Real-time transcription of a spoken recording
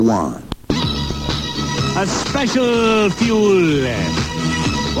one. A special fuel.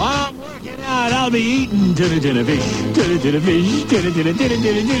 While I'm working out, I'll be eating tuna fish. Tuna fish.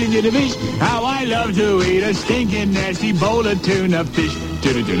 Tuna fish. How I love to eat a stinking nasty bowl of tuna fish.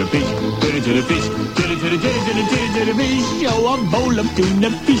 Tuna fish. Tuna fish. Tuna fish. Oh, a bowl of tuna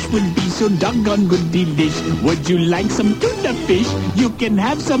fish would be so doggone good delish. Would you like some tuna fish? You can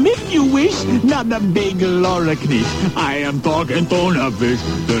have some if you wish. Not a bagel or a knish. I am talking tuna fish.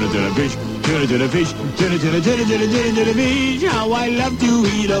 Tuna fish. Tuna fish, tuna fish. How I love to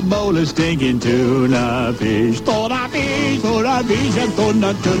eat a bowl of stinking tuna fish. Tuna fish, tuna fish,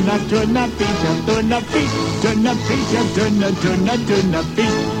 tuna fish, tuna fish, tuna fish, tuna fish, tuna fish,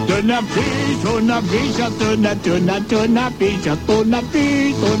 tuna fish, tuna fish, tuna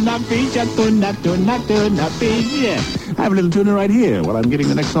fish, tuna fish. Yeah. I have a little tuna right here. While I'm getting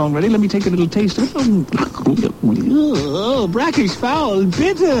the next song ready, let me take a little taste of it. Oh, brackish, foul,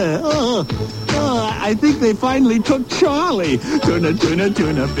 bitter. I think they finally took Charlie. Tuna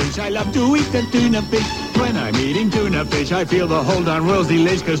fish. I love to eat the tuna fish. When I'm eating tuna fish, I feel the whole darn world's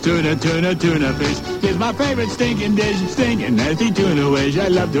delish. Cause tuna fish is my favorite stinking dish. Stinking nasty tuna wish. I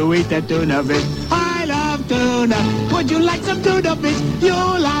love to eat that tuna fish. I love tuna. Would you like some tuna fish? You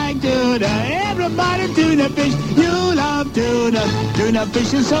like tuna. Everybody tuna fish. You love tuna. Tuna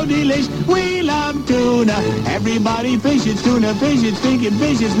fish is so delish. We love tuna. Everybody fish. It's tuna fish. It's stinking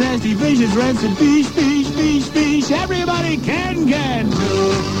fish. It's nasty fish. It's rancid fish. Fish. Everybody can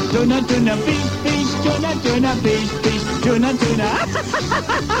too. Tuna fish. Tuna fish. Tuna.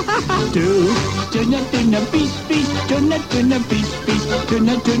 Two. Tuna fish. Tuna fish. Tuna fish.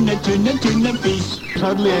 Tuna fish. Totally